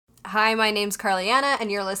Hi, my name's Carliana, and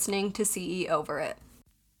you're listening to CE Over It.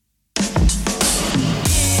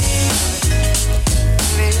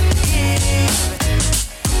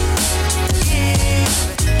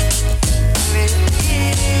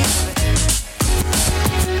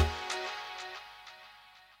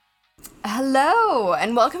 Hello,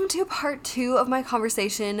 and welcome to part 2 of my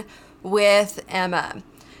conversation with Emma.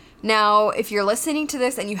 Now, if you're listening to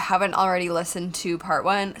this and you haven't already listened to part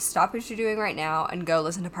 1, stop what you're doing right now and go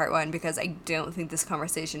listen to part 1, because I don't think this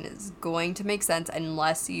conversation is going to make sense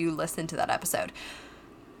unless you listen to that episode.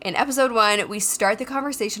 In episode 1, we start the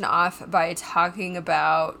conversation off by talking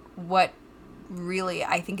about what really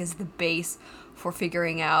I think is the base for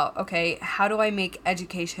figuring out, okay, how do I make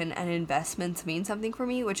education and investments mean something for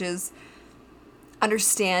me, which is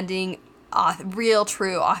understanding real,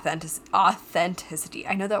 true authenticity.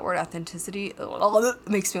 I know that word authenticity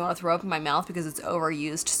makes me want to throw up in my mouth because it's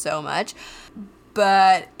overused so much,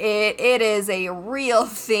 but it is a real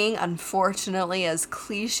thing, unfortunately, as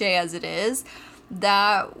cliche as it is,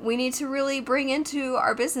 that we need to really bring into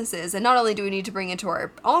our businesses. And not only do we need to bring into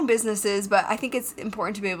our own businesses, but I think it's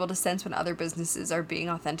important to be able to sense when other businesses are being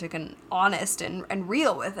authentic and honest and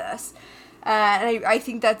real with us. And I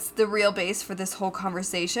think that's the real base for this whole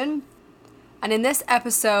conversation. And in this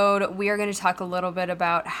episode, we are going to talk a little bit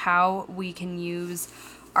about how we can use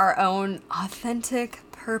our own authentic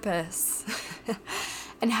purpose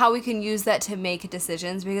and how we can use that to make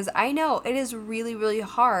decisions, because I know it is really, really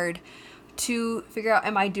hard to figure out,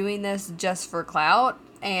 am I doing this just for clout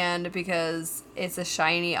and because it's a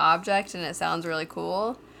shiny object and it sounds really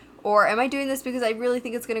cool? Or am I doing this because I really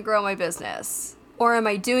think it's going to grow my business? Or am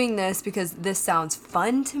I doing this because this sounds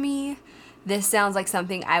fun to me? This sounds like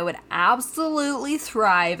something I would absolutely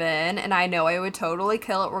thrive in, and I know I would totally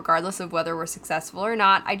kill it regardless of whether we're successful or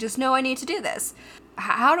not. I just know I need to do this.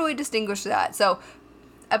 How do we distinguish that? So,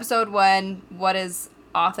 episode 1, what is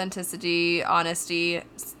authenticity, honesty?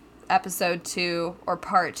 Episode 2, or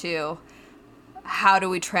part 2, how do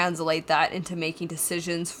we translate that into making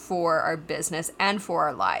decisions for our business and for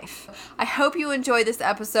our life? I hope you enjoy this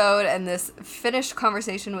episode and this finished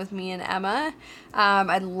conversation with me and Emma.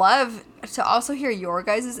 I'd love to also hear your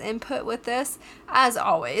guys' input with this. As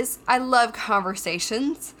always, I love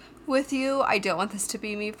conversations with you. I don't want this to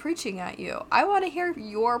be me preaching at you. I want to hear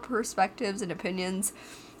your perspectives and opinions.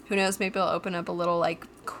 Who knows, maybe I'll open up a little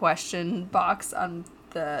question box on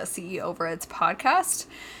the CE Over It's podcast.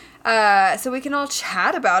 So we can all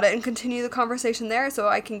chat about it and continue the conversation there, so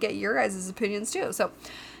I can get your guys' opinions too. So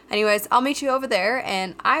anyways, I'll meet you over there,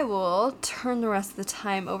 and I will turn the rest of the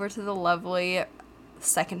time over to the lovely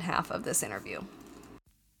second half of this interview.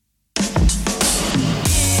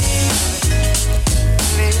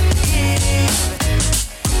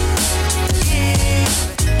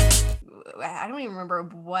 I don't even remember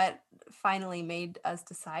what finally made us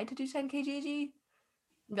decide to do 10K GG.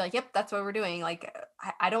 Be like, yep, that's what we're doing.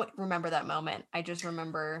 I don't remember that moment. I just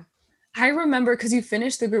remember. I remember because you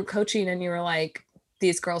finished the group coaching and you were like,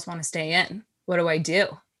 these girls want to stay in. What do I do?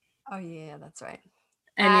 Oh yeah, that's right.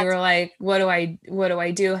 And you were like, what do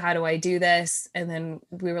I do? How do I do this? And then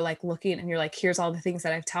we were looking, and you're like, here's all the things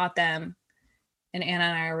that I've taught them. And Anna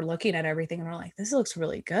and I were looking at everything, and we're like, this looks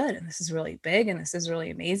really good. And this is really big. And this is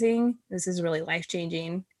really amazing. This is really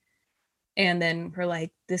life-changing. And then we're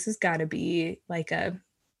like, this has got to be a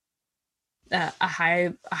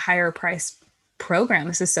higher price program.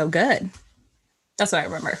 This is so good. That's what I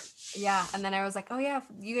remember. Yeah. And then I was like, oh yeah,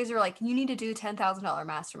 you guys are like, you need to do $10,000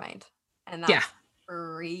 mastermind. And that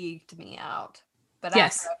freaked me out. But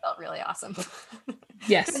after, I felt really awesome.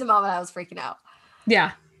 Yes. In the moment I was freaking out.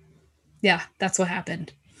 Yeah. Yeah. That's what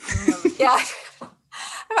happened. Yeah.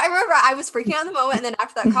 I remember I was freaking out in the moment, and then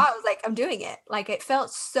after that call, I was like, I'm doing it. It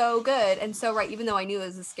felt so good and so right, even though I knew it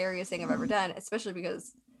was the scariest thing I've ever done, especially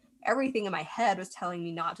because everything in my head was telling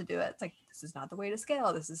me not to do it. It's like, this is not the way to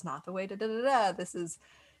scale. This is not the way to da-da-da. This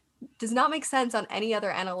does not make sense on any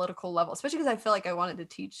other analytical level, especially because I feel like I wanted to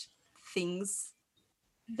teach things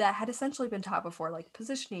that had essentially been taught before, like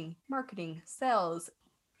positioning, marketing, sales,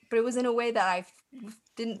 but it was in a way that I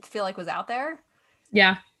didn't feel like was out there.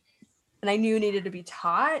 Yeah. And I knew needed to be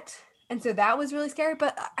taught. And so that was really scary,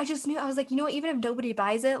 but I just knew, I was like, you know what, even if nobody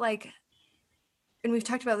buys it, and we've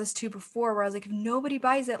talked about this too before, where I was like, if nobody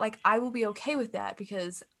buys it, I will be okay with that,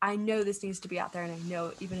 because I know this needs to be out there. And I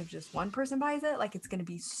know even if just one person buys it, it's going to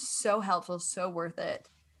be so helpful, so worth it.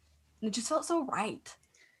 And it just felt so right.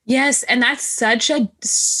 Yes. And that's such a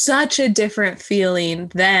different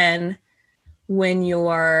feeling than when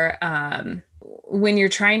you're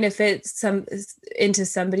trying to fit into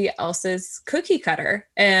somebody else's cookie cutter.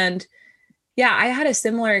 And yeah, I had a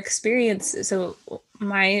similar experience. So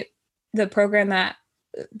my the program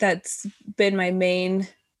that's been my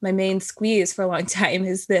main squeeze for a long time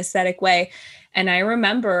is the Aesthetic Way. And I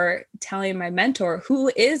remember telling my mentor,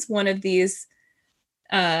 who is one of these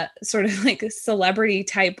sort of like celebrity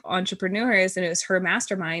type entrepreneurs, and it was her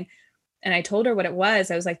mastermind. And I told her what it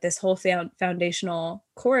was. I was like, this whole foundational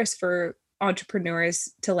course for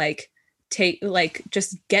entrepreneurs to like take, like,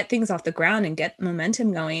 just get things off the ground and get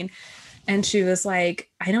momentum going. And she was like,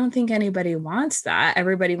 I don't think anybody wants that.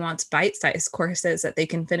 Everybody wants bite-sized courses that they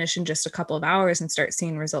can finish in just a couple of hours and start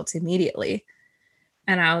seeing results immediately.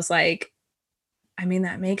 And I was like, I mean,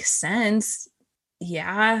 that makes sense.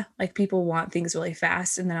 Yeah, like people want things really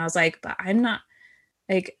fast. And then I was like, but I'm not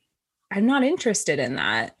interested in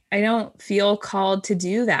that. I don't feel called to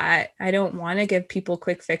do that. I don't want to give people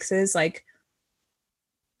quick fixes. Like,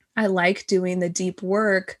 I like doing the deep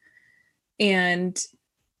work and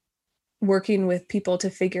working with people to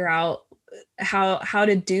figure out how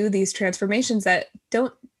to do these transformations that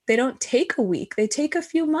don't take a week. They take a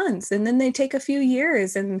few months, and then they take a few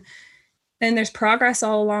years, and there's progress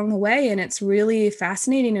all along the way. And it's really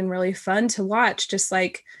fascinating and really fun to watch, just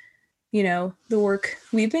like, you know, the work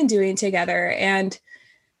we've been doing together. And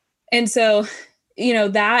so, you know,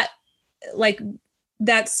 that, like,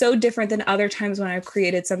 that's so different than other times when I've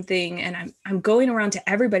created something and I'm going around to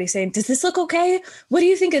everybody saying, does this look okay? What do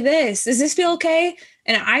you think of this? Does this feel okay?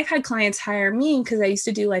 And I've had clients hire me because I used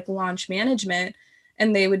to do like launch management,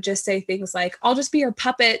 and they would just say things like, I'll just be your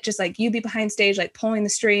puppet, just like you be behind stage, like pulling the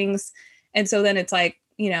strings. And so then it's like,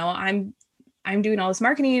 you know, I'm doing all this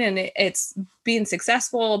marketing and it's being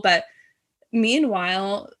successful, but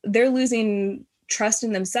meanwhile, they're losing trust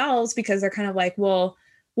in themselves because they're kind of like, well,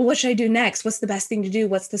 what should I do next? What's the best thing to do?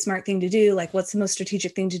 What's the smart thing to do? Like, what's the most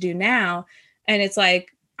strategic thing to do now? And it's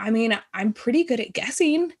like, I mean, I'm pretty good at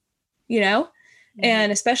guessing, you know, and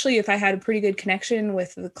especially if I had a pretty good connection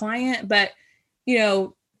with the client, but, you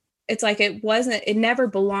know, it's like, it never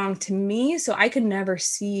belonged to me. So I could never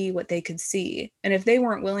see what they could see. And if they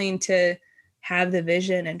weren't willing to have the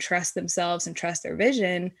vision and trust themselves and trust their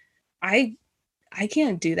vision, I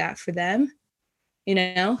can't do that for them, you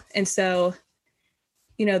know? And so,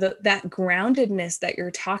 you know, that groundedness that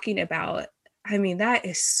you're talking about, I mean, that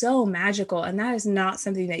is so magical. And that is not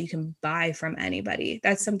something that you can buy from anybody.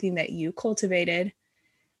 That's something that you cultivated,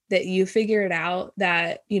 that you figured out,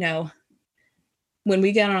 that, you know, when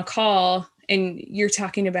we get on a call and you're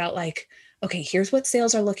talking about like, okay, here's what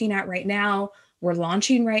sales are looking at right now. We're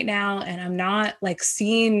launching right now. And I'm not like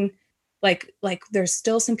seeing like there's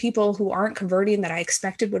still some people who aren't converting that I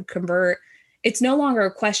expected would convert. It's no longer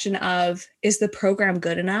a question of, is the program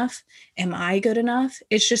good enough? Am I good enough?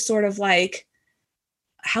 It's just sort of like,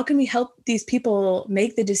 how can we help these people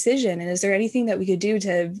make the decision? And is there anything that we could do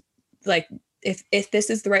to, like, if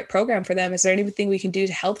this is the right program for them, is there anything we can do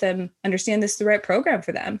to help them understand this is the right program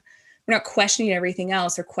for them? We're not questioning everything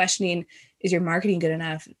else or questioning, is your marketing good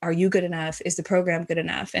enough? Are you good enough? Is the program good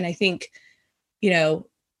enough? And I think, you know,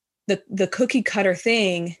 the cookie cutter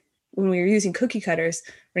thing, when we were using cookie cutters,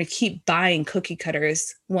 we're going to keep buying cookie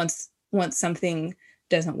cutters once something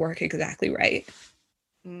doesn't work exactly right.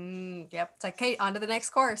 Yep. It's like, okay, on to the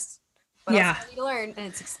next course. What else do I need to learn? And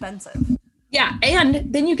it's expensive. Yeah.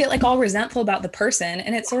 And then you get like all resentful about the person.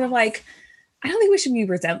 And it's sort of like, I don't think we should be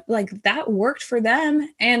resentful. Like, that worked for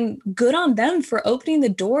them, and good on them for opening the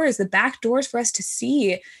doors, the back doors for us to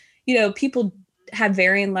see. You know, people have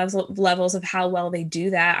varying levels of how well they do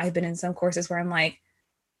that. I've been in some courses where I'm like,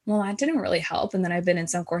 well, that didn't really help. And then I've been in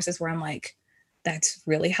some courses where I'm like, that's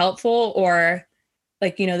really helpful. Or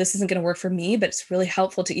like, you know, this isn't going to work for me, but it's really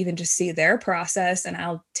helpful to even just see their process, and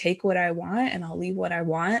I'll take what I want and I'll leave what I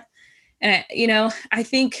want. And, you know, I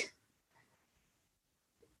think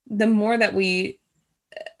the more that we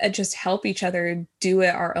just help each other do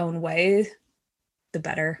it our own way, the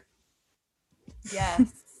better.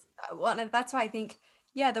 Yes. Well, and that's why I think,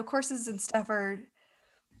 yeah, the courses and stuff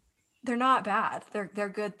they're not bad. They're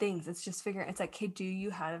good things. It's just figuring, it's like, hey, do you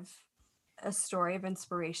have a story of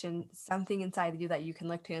inspiration, something inside of you that you can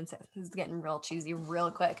look to and say, this is getting real cheesy real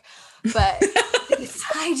quick, but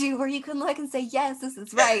inside you where you can look and say, yes, this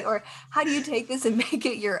is right. Or how do you take this and make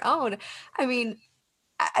it your own? I mean,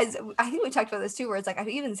 as I think we talked about this too, where it's like, I've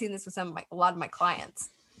even seen this with a lot of my clients,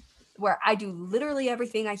 where I do literally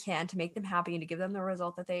everything I can to make them happy and to give them the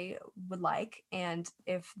result that they would like. And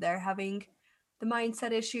if they're having the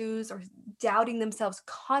mindset issues or doubting themselves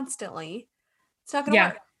constantly, it's not going to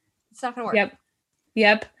work. It's not going to work.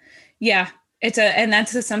 Yep. Yeah. And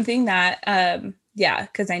that's something that,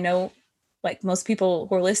 because I know like most people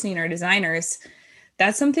who are listening are designers.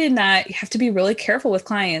 that's something that you have to be really careful with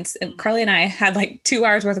clients. And Carly and I had like 2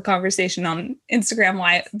 hours worth of conversation on Instagram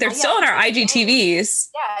Live. They're still on our IGTVs.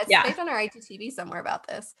 Yeah, it's saved on our IGTV somewhere about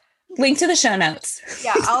this. Link to the show notes.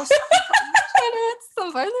 Yeah, I'll share the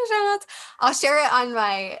show notes. I'll share it on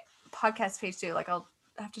my podcast page too. Like I'll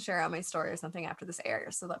have to share it on my story or something after this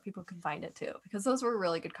airs so that people can find it too, because those were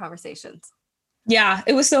really good conversations. Yeah,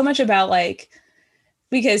 it was so much about like,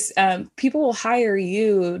 because people will hire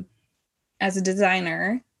you as a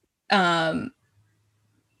designer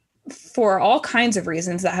for all kinds of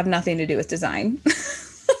reasons that have nothing to do with design.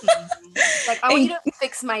 Like I want you to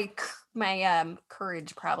fix my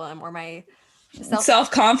courage problem or my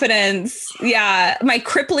self-confidence. Yeah. My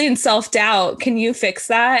crippling self-doubt. Can you fix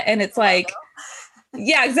that? And it's like,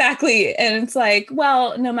 yeah, exactly. And it's like,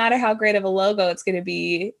 well, no matter how great of a logo it's going to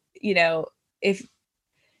be, you know, if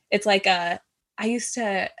it's like I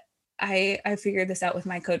figured this out with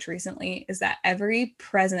my coach recently, is that every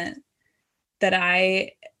present that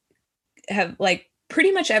I have, like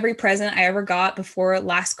pretty much every present I ever got before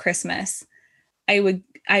last Christmas, I would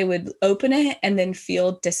open it and then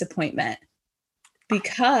feel disappointment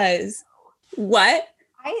because what?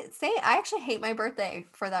 I actually hate my birthday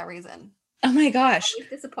for that reason. Oh my gosh. I'm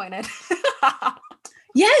disappointed.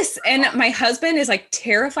 Yes. And my husband is like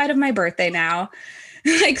terrified of my birthday now,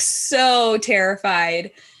 like so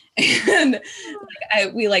terrified. And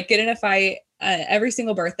we like get in a fight every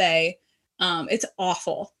single birthday. It's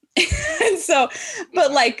awful. And so,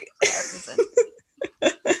 but like,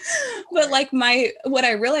 but like what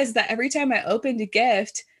I realized is that every time I opened a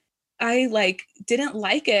gift, I like didn't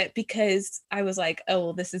like it because I was like, oh,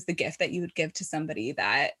 well, this is the gift that you would give to somebody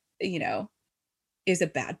that, you know, is a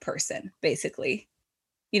bad person, basically.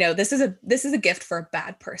 You know, this is a gift for a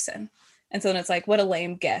bad person. And so then it's like, what a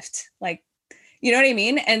lame gift. Like, you know what I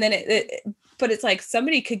mean? And then but it's like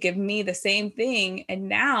somebody could give me the same thing. And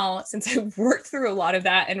now, since I've worked through a lot of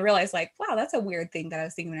that and realized like, wow, that's a weird thing that I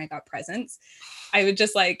was thinking when I got presents. I would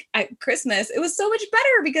just like at Christmas, it was so much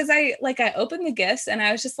better because I opened the gifts and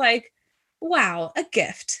I was just like, wow, a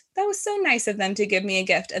gift. That was so nice of them to give me a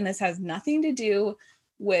gift. And this has nothing to do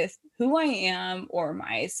with who I am or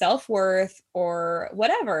my self-worth or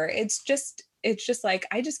whatever. It's just like,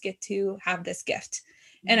 I just get to have this gift.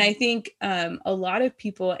 And I think a lot of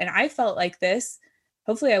people, and I felt like this,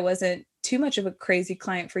 hopefully I wasn't too much of a crazy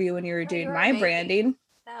client for you when you were doing my branding.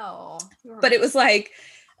 No. But it was like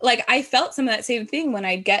I felt some of that same thing when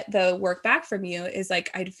I get the work back from you, is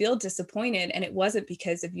like, I'd feel disappointed. And it wasn't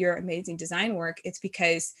because of your amazing design work. It's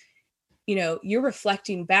because, you know, you're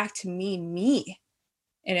reflecting back to me.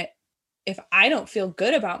 And if I don't feel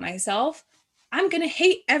good about myself, I'm going to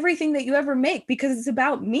hate everything that you ever make because it's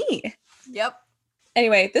about me. Yep.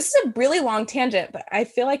 Anyway, this is a really long tangent, but I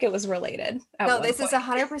feel like it was related. No, this is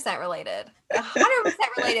 100% related. 100%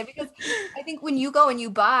 related, because I think when you go and you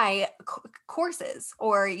buy courses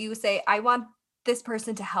or you say, I want this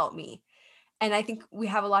person to help me. And I think we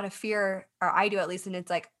have a lot of fear, or I do at least. And it's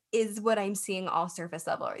like, is what I'm seeing all surface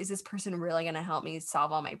level? Or is this person really going to help me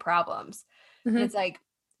solve all my problems? Mm-hmm. And it's like,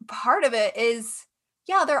 part of it is,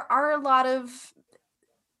 yeah, there are a lot of,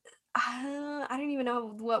 I don't even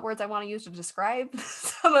know what words I want to use to describe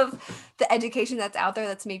some of the education that's out there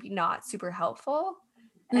that's maybe not super helpful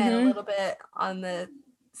and a little bit on the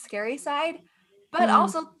scary side. But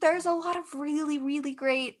also there's a lot of really, really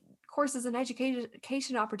great courses and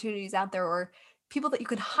education opportunities out there, or people that you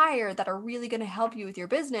can hire that are really going to help you with your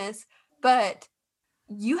business. But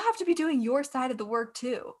you have to be doing your side of the work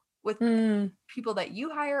too, with people that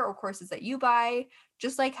you hire or courses that you buy,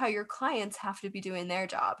 just like how your clients have to be doing their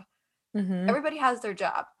job. Mm-hmm. Everybody has their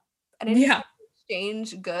job, and if you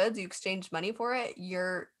exchange goods, you exchange money for it.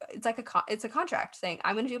 It's like it's a contract saying,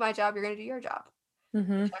 I'm going to do my job, you're going to do your job.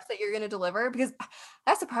 Mm-hmm. Trust that you're going to deliver, because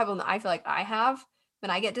that's the problem that I feel like I have when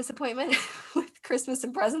I get disappointment with Christmas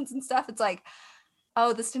and presents and stuff. It's like,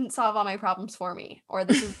 oh, this didn't solve all my problems for me, or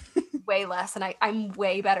this is way less, and I'm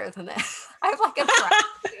way better than this. I have like a track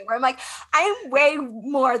where I'm like, I'm way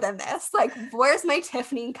more than this. Like, where's my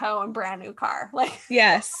Tiffany & Co. and brand new car? Like,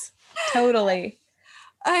 yes. Totally.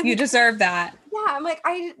 You deserve that. Yeah. I'm like,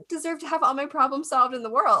 I deserve to have all my problems solved in the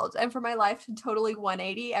world, and for my life to totally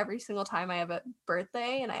 180 every single time I have a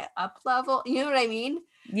birthday and I up level. You know what I mean?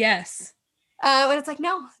 Yes. But it's like,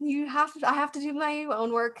 no, I have to do my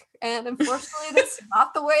own work. And unfortunately, that's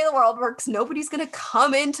not the way the world works. Nobody's going to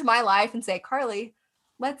come into my life and say, Carly,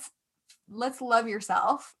 let's love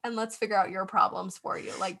yourself and let's figure out your problems for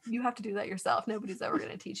you. Like, you have to do that yourself. Nobody's ever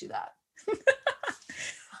going to teach you that.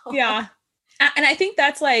 Yeah. And I think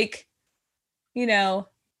that's like, you know,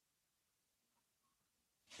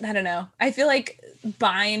 I don't know. I feel like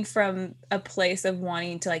buying from a place of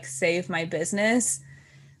wanting to like save my business,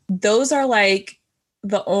 those are like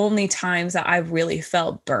the only times that I've really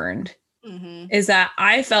felt burned. Mm-hmm. Is that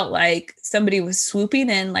I felt like somebody was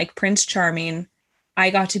swooping in like Prince Charming.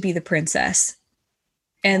 I got to be the princess.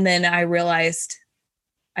 And then I realized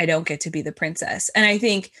I don't get to be the princess. And I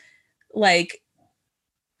think like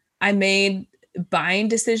I made buying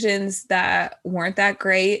decisions that weren't that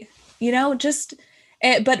great, just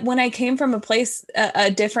but when I came from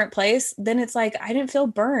a different place, then it's like I didn't feel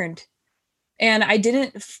burned. And I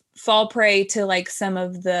didn't fall prey to like some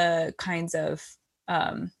of the kinds of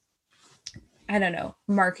I don't know,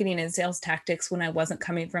 marketing and sales tactics when I wasn't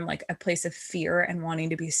coming from like a place of fear and wanting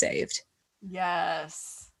to be saved.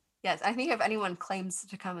 Yes. Yes. I think if anyone claims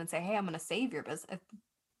to come and say, hey, I'm going to save your business, if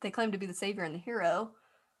they claim to be the savior and the hero,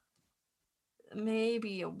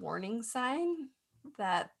 maybe a warning sign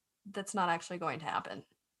that that's not actually going to happen.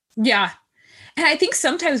 Yeah. And I think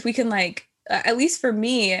sometimes we can like, at least for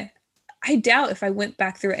me, I doubt if I went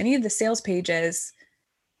back through any of the sales pages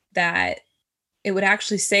that it would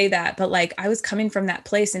actually say that, but like I was coming from that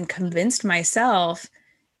place and convinced myself,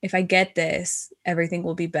 if I get this, everything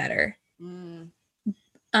will be better.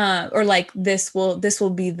 Or like this will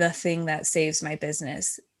be the thing that saves my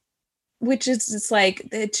business, which is it's like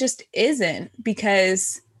it just isn't,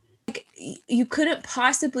 because like you couldn't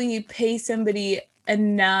possibly pay somebody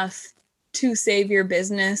enough to save your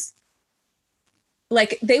business.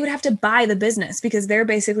 Like they would have to buy the business because they're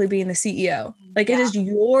basically being the CEO. Like it is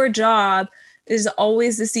your job. It is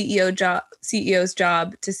always the CEO's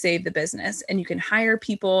job to save the business, and you can hire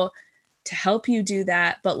people to help you do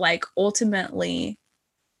that. But like ultimately,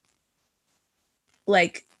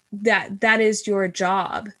 like that is your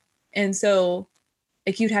job. And so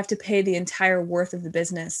like you'd have to pay the entire worth of the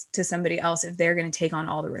business to somebody else if they're going to take on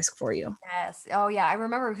all the risk for you. Yes. Oh yeah. I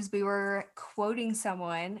remember because we were quoting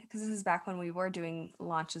someone, because this is back when we were doing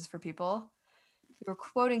launches for people. We were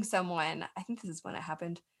quoting someone, I think this is when it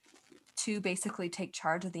happened, to basically take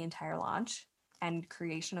charge of the entire launch and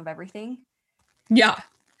creation of everything. Yeah.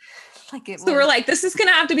 Like it so was, we're like, this is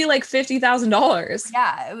gonna have to be like $50,000.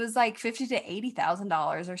 Yeah, it was like $50,000 to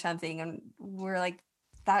 $80,000 or something, and we're like,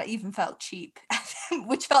 that even felt cheap,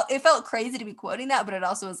 which felt crazy to be quoting that, but it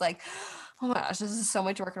also was like, oh my gosh, this is so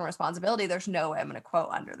much work and responsibility. There's no way I'm going to quote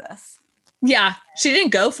under this. Yeah, she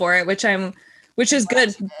didn't go for it, which is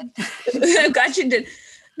good. I'm glad she did,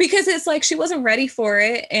 because it's like she wasn't ready for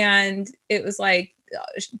it, and it was like,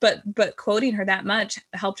 but quoting her that much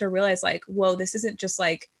helped her realize like, whoa, this isn't just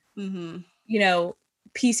like,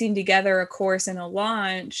 piecing together a course and a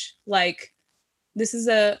launch. Like this is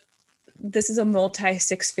a multi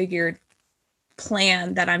six-figure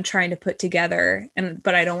plan that I'm trying to put together,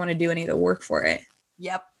 but I don't want to do any of the work for it.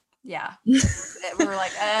 Yep. Yeah. We're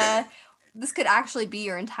like, this could actually be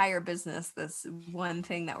your entire business, this one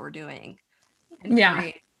thing that we're doing.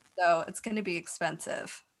 Yeah. So it's going to be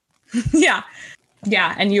expensive. Yeah.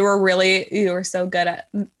 Yeah. And you were so good at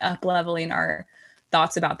up leveling our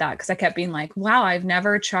thoughts about that, because I kept being like, wow, I've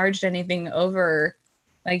never charged anything over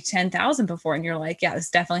like 10,000 before. And you're like, yeah, this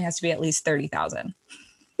definitely has to be at least 30,000.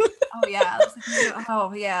 Oh yeah.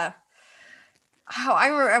 Oh yeah. Oh, I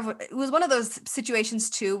remember it was one of those situations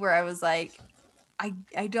too, where I was like,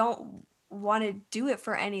 I don't want to do it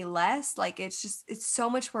for any less. Like it's so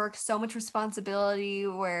much work, so much responsibility,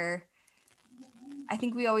 where I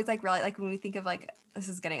think we always like really like when we think of like, this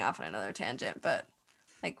is getting off on another tangent, but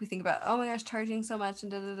like we think about, oh my gosh, charging so much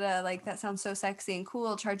and like that sounds so sexy and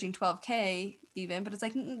cool, charging $12,000 even, but it's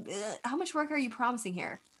like, how much work are you promising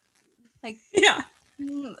here? Like, yeah,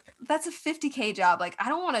 that's a $50,000 job. Like, I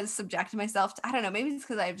don't want to subject myself to, I don't know, maybe it's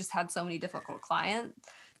because I've just had so many difficult client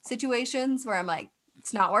situations where I'm like,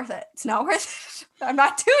 it's not worth it. It's not worth it. I'm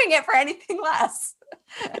not doing it for anything less.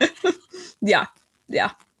 Yeah.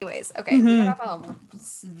 Yeah. Anyways, okay. We got off on a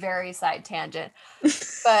very side tangent,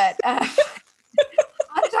 but I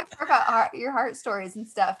want to talk more about your heart stories and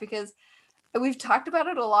stuff, because we've talked about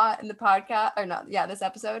it a lot in the podcast, or not, yeah, this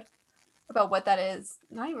episode, about what that is.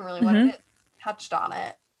 Not even really what it is. Touched on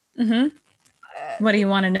it. What do you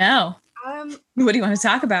want to know? What do you want to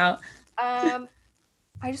talk about? I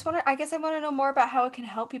guess I want to know more about how it can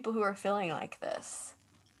help people who are feeling like this.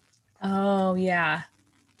 Oh, yeah.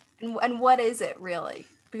 And what is it really?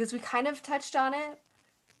 Because we kind of touched on it,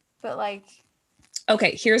 but like...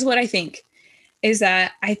 Okay, here's what I think. Is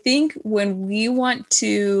that I think when we want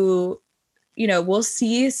to, we'll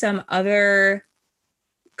see some other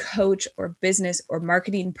coach or business or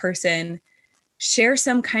marketing person share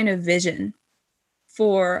some kind of vision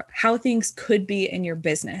for how things could be in your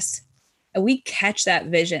business. And we catch that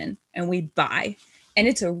vision and we buy. And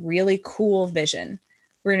it's a really cool vision.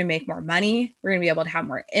 We're going to make more money. We're going to be able to have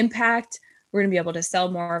more impact. We're going to be able to sell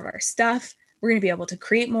more of our stuff. We're going to be able to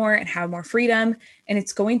create more and have more freedom. And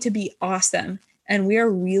it's going to be awesome. And we are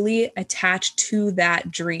really attached to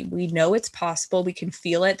that dream. We know it's possible. We can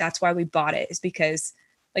feel it. That's why we bought it, is because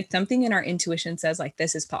like something in our intuition says like,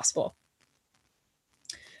 this is possible.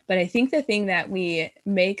 But I think the thing that we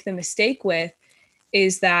make the mistake with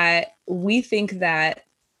is that we think that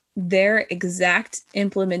their exact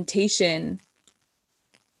implementation,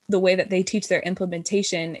 the way that they teach their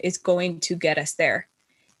implementation, is going to get us there.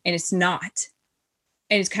 And it's not.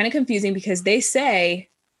 And it's kind of confusing because they say,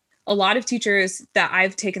 a lot of teachers that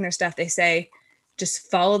I've taken their stuff, they say,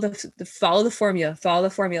 just follow the formula, follow the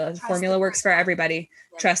formula. The formula works for everybody.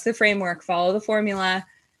 Yeah. Trust the framework, follow the formula.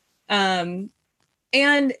 And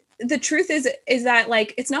the truth is that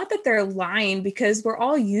like, it's not that they're lying, because we're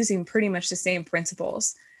all using pretty much the same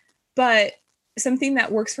principles, but something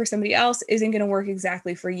that works for somebody else isn't going to work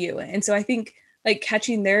exactly for you. And so I think like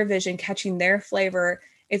catching their vision, catching their flavor,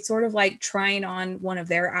 it's sort of like trying on one of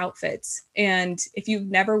their outfits. And if you've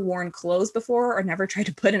never worn clothes before or never tried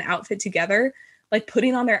to put an outfit together, like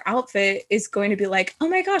putting on their outfit is going to be like, oh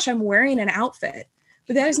my gosh, I'm wearing an outfit,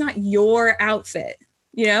 but that is not your outfit,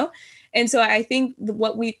 you know? And so I think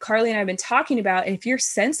what Carly and I have been talking about, and if you're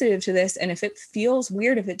sensitive to this, and if it feels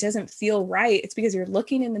weird, if it doesn't feel right, it's because you're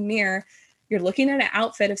looking in the mirror, you're looking at an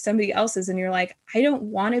outfit of somebody else's, and you're like, I don't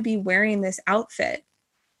want to be wearing this outfit.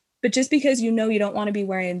 But just because you know you don't want to be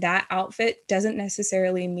wearing that outfit doesn't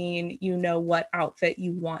necessarily mean you know what outfit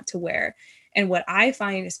you want to wear. And what I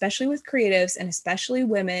find, especially with creatives and especially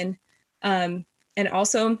women, and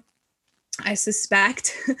also I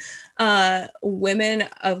suspect women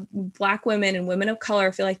of Black women and women of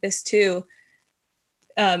color feel like this too,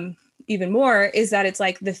 even more, is that it's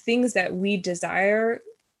like the things that we desire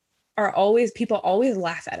are always, people always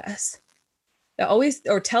laugh at us. They always,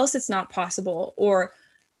 or tell us it's not possible, or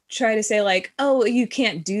try to say like, oh, you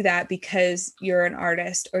can't do that because you're an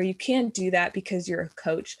artist, or you can't do that because you're a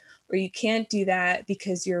coach, or you can't do that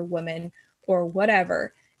because you're a woman, or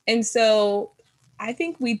whatever. And so I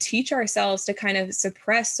think we teach ourselves to kind of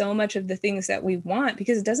suppress so much of the things that we want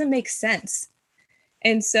because it doesn't make sense.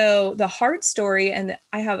 And so the heart story, and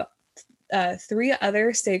I have 3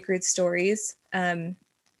 other sacred stories that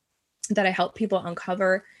I help people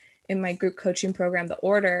uncover in my group coaching program, The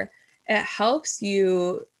Order. It helps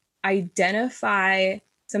you identify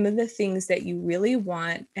some of the things that you really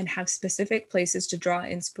want and have specific places to draw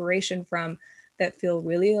inspiration from that feel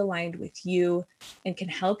really aligned with you and can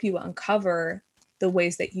help you uncover the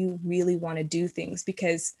ways that you really want to do things.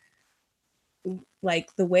 Because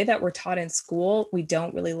like the way that we're taught in school, we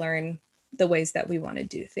don't really learn the ways that we want to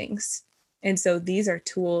do things. And so these are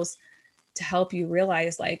tools to help you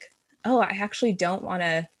realize like, oh, I actually don't want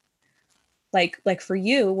to, like for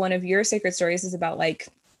you, one of your sacred stories is about like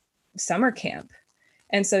summer camp.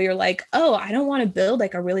 And so you're like, oh, I don't want to build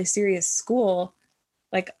like a really serious school.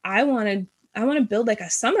 Like I want to build like a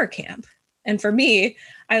summer camp. And for me,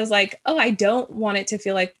 I was like, oh, I don't want it to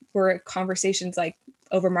feel like we're conversations like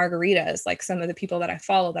over margaritas, like some of the people that I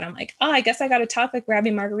follow, that I'm like, oh, I guess I got to talk like we're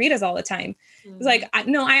having margaritas all the time. Mm-hmm. It's like,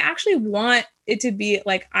 no, I actually want it to be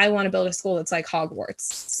like, I want to build a school that's like Hogwarts.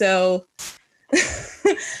 So,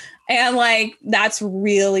 and like, that's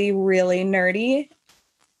really, really nerdy.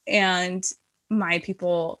 And my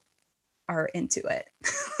people are into it.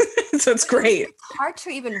 So it's great. It's hard to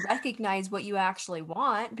even recognize what you actually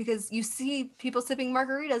want because you see people sipping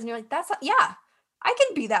margaritas and you're like, yeah, I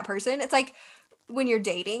can be that person. It's like when you're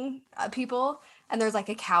dating people and there's like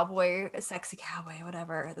a cowboy, a sexy cowboy,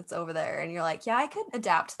 whatever, that's over there. And you're like, yeah, I could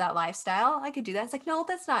adapt to that lifestyle. I could do that. It's like, no,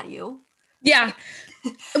 that's not you. Yeah.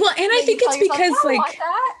 Well, and I think it's because like,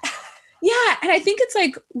 yeah. And I think it's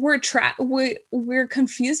like, we're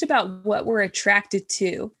confused about what we're attracted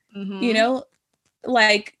to, you know,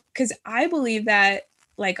 like, because I believe that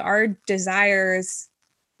like our desires,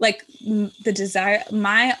 like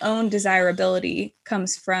my own desirability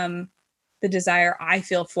comes from the desire I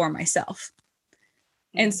feel for myself.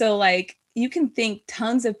 And so like, you can think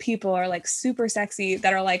tons of people are like super sexy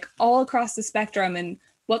that are like all across the spectrum and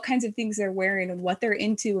what kinds of things they're wearing and what they're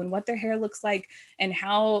into and what their hair looks like and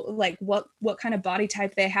how like what kind of body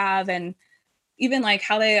type they have and even like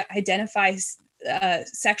how they identify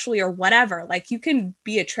sexually or whatever. Like you can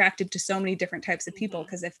be attracted to so many different types of people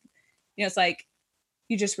because if you know, it's like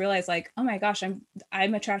you just realize like, oh my gosh,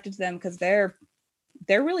 I'm attracted to them because they're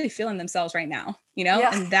really feeling themselves right now, you know.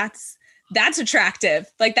 Yeah. And that's attractive.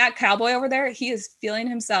 Like that cowboy over there, he is feeling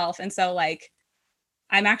himself, and so like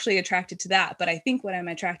I'm actually attracted to that. But I think what I'm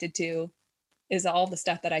attracted to is all the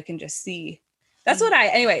stuff that I can just see That's what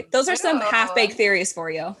anyway, those are some Oh. half-baked theories for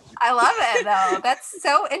you. I love it though. That's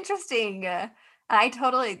so interesting. I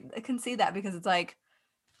totally can see that because it's like,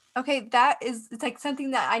 okay, it's like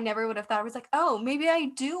something that I never would have thought. I was like, oh, maybe I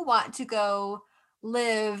do want to go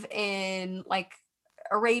live in like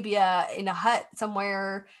Arabia in a hut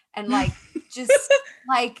somewhere and like just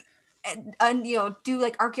like and do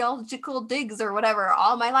like archaeological digs or whatever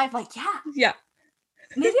all my life. Like, Yeah.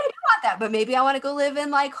 maybe I do want that, but maybe I want to go live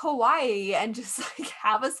in like Hawaii and just like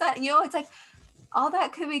have a set. It's like all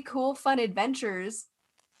that could be cool, fun adventures.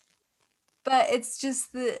 But it's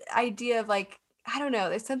just the idea of like, I don't know,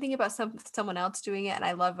 there's something about someone else doing it. And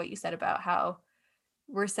I love what you said about how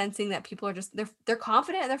we're sensing that people are just they're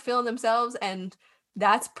confident and they're feeling themselves and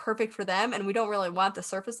that's perfect for them. And we don't really want the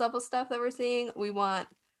surface level stuff that we're seeing. We want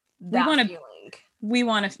that feeling. We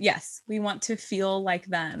want to feel like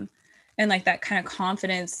them and like that kind of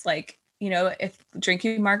confidence, like, if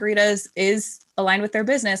drinking margaritas is aligned with their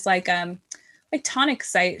business, like Tonic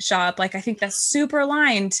Site Shop, like I think that's super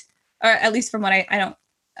aligned, or at least from what I don't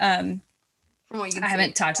from what you can I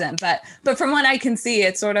haven't talked to them, but from what I can see,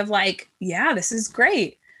 it's sort of like, yeah, this is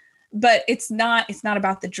great. But it's not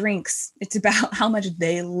about the drinks. It's about how much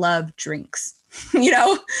they love drinks,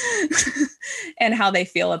 and how they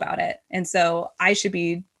feel about it. And so I should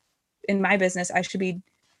be in my business,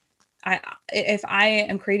 if I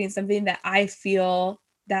am creating something that I feel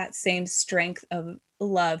that same strength of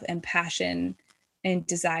love and passion and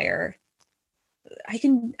desire, I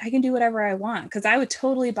can do whatever I want, because I would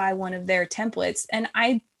totally buy one of their templates, and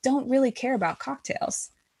I don't really care about cocktails.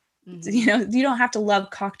 Mm-hmm. You don't have to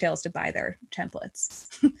love cocktails to buy their templates.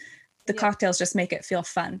 The cocktails just make it feel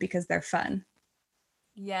fun because they're fun.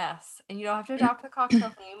 Yes. And you don't have to adopt the cocktail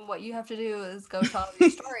theme. What you have to do is go tell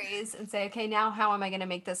your stories and say, okay, now how am I going to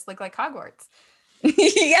make this look like Hogwarts?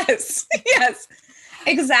 Yes.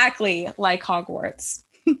 Exactly like Hogwarts.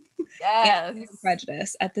 Yes. And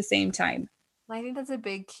prejudice at the same time. I think that's a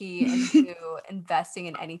big key into investing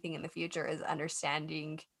in anything in the future, is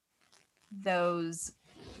understanding those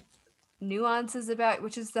nuances about,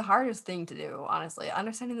 which is the hardest thing to do, honestly,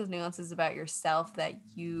 understanding those nuances about yourself that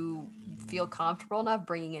you feel comfortable enough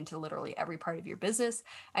bringing into literally every part of your business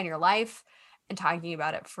and your life, and talking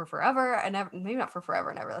about it for forever and ever. Maybe not for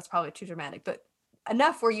forever and ever, that's probably too dramatic, but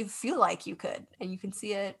enough where you feel like you could and you can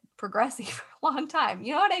see it progressing for a long time.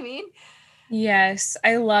 You know what I mean? Yes,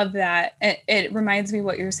 I love that. It reminds me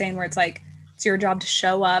what you're saying, where it's like, it's your job to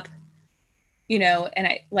show up, and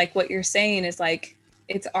I like what you're saying is like,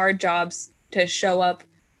 it's our jobs to show up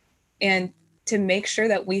and to make sure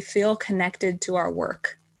that we feel connected to our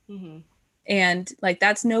work. Mm-hmm. And like,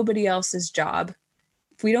 that's nobody else's job.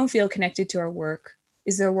 If we don't feel connected to our work,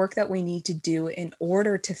 is there work that we need to do in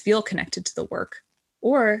order to feel connected to the work?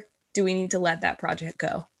 Or do we need to let that project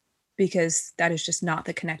go? Because that is just not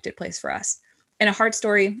the connected place for us. And a heart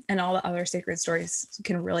story and all the other sacred stories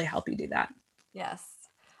can really help you do that. Yes.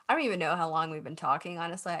 I don't even know how long we've been talking.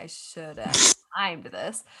 Honestly, I should have timed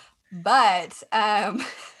this, but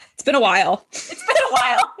it's been a while.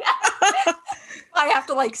 I have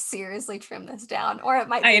to like seriously trim this down, or it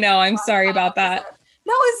might be. I know. I'm sorry about that.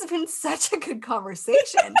 No, it's been such a good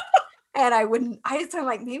conversation. And I'm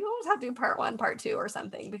like, maybe we'll have to do part 1, part 2 or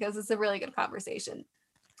something, because it's a really good conversation.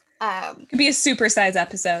 It could be a supersized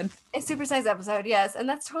episode. A supersized episode, yes. And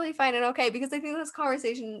that's totally fine and okay, because I think this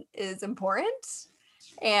conversation is important.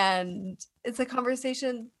 And it's a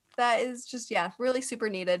conversation that is just, really super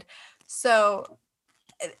needed. So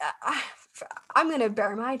I'm going to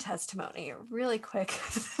bear my testimony really quick.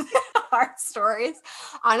 Heart stories.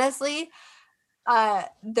 Honestly,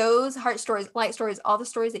 those heart stories, light stories, all the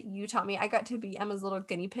stories that you taught me, I got to be Emma's little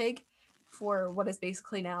guinea pig for what is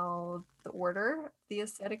basically now the Order, the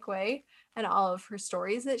Aesthetic Way, and all of her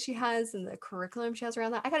stories that she has and the curriculum she has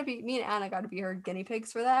around that. Me and Anna got to be her guinea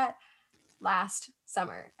pigs for that last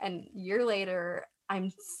summer. And a year later, I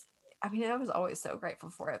was always so grateful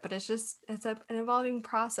for it, but it's an evolving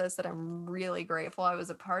process that I'm really grateful I was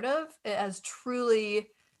a part of. It has truly,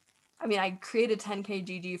 I created 10K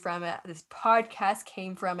GG from it. This podcast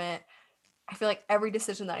came from it. I feel like every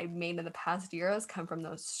decision that I've made in the past year has come from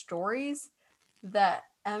those stories that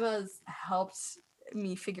Emma's helped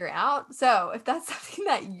me figure out. So if that's something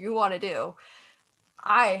that you want to do,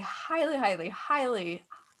 I highly, highly, highly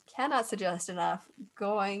cannot suggest enough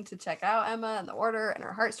going to check out Emma and the Order and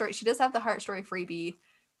her heart story. She does have the heart story freebie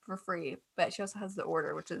for free, but she also has the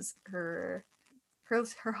Order, which is her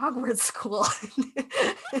Hogwarts school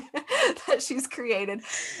that she's created.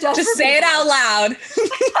 Just say it out loud.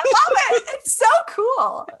 I love it. It's so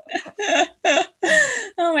cool.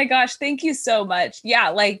 Oh my gosh. Thank you so much. Yeah.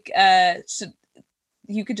 Like,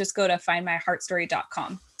 you could just go to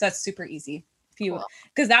findmyheartstory.com. That's super easy. Cool.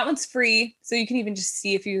 Because that one's free. So you can even just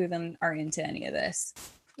see if you even are into any of this.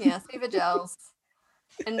 Yeah, save it, gels.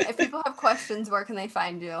 And if people have questions, where can they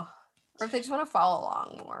find you? Or if they just want to follow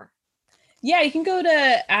along more. Yeah, you can go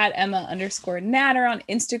to @Emma_Natter on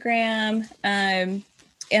Instagram,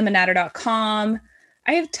 EmmaNatter.com.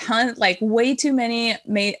 I have like way too many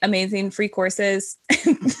amazing free courses,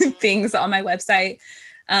 things on my website.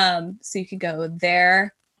 So you could go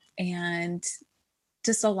there, and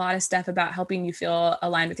just a lot of stuff about helping you feel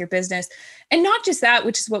aligned with your business. And not just that,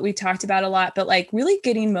 which is what we talked about a lot, but like really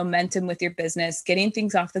getting momentum with your business, getting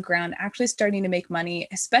things off the ground, actually starting to make money,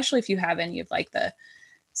 especially if you have any of like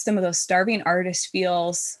some of those starving artist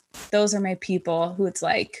feels. Those are my people who it's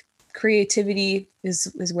like creativity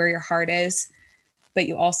is where your heart is, but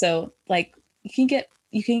you also like, you can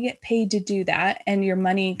get paid to do that. And your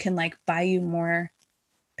money can like buy you more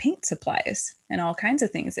paint supplies and all kinds of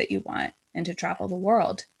things that you want, and to travel the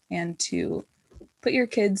world and to put your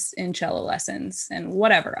kids in cello lessons and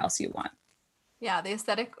whatever else you want. Yeah, the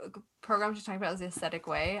aesthetic program you're talking about is the aesthetic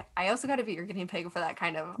way. I also got to be your guinea pig for that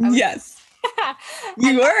kind of. Yes,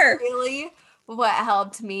 you were. Really what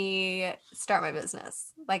helped me start my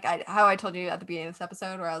business. Like how I told you at the beginning of this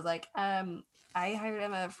episode, where I was like, I hired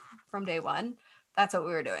Emma from day one. That's what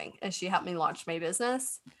we were doing. And she helped me launch my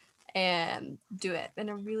business and do it in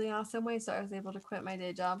a really awesome way. So I was able to quit my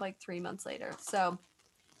day job like 3 months later. So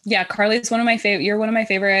yeah, Carly's one of my favorite. You're one of my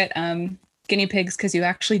favorite guinea pigs because you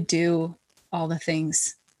actually do all the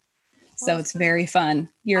things. So it's very fun.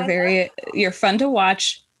 You're fun to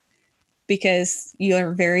watch because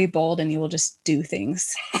you're very bold and you will just do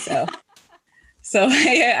things. So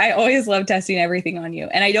I always love testing everything on you,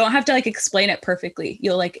 and I don't have to like explain it perfectly.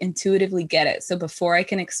 You'll like intuitively get it. So before I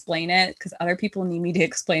can explain it, because other people need me to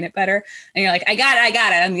explain it better, and you're like, I got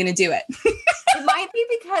it. I'm going to do it. It might be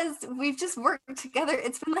because we've just worked together.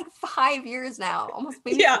 It's been like 5 years now, almost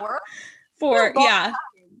maybe 4. Yeah.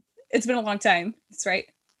 It's been a long time. That's right.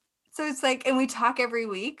 So it's like, and we talk every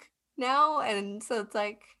week now. And so it's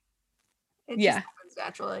like, it just happens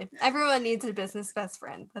naturally. Everyone needs a business best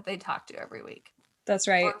friend that they talk to every week. That's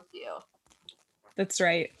right. Or you. That's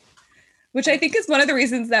right. Which I think is one of the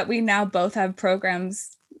reasons that we now both have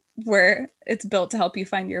programs where it's built to help you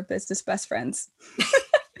find your business best friends.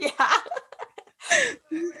 Yeah.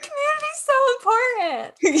 Community's so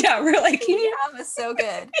important. Yeah, we're like, is so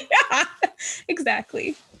good. Yeah,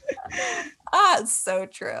 exactly. It's so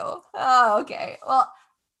true. Oh, okay. Well,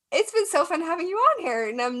 it's been so fun having you on here,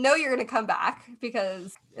 and I know you're going to come back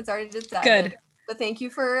because it's already decided. Good. But thank you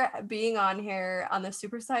for being on here on the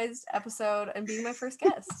supersized episode and being my first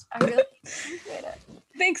guest. I really appreciate it.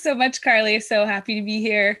 Thanks so much, Carly. So happy to be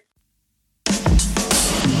here.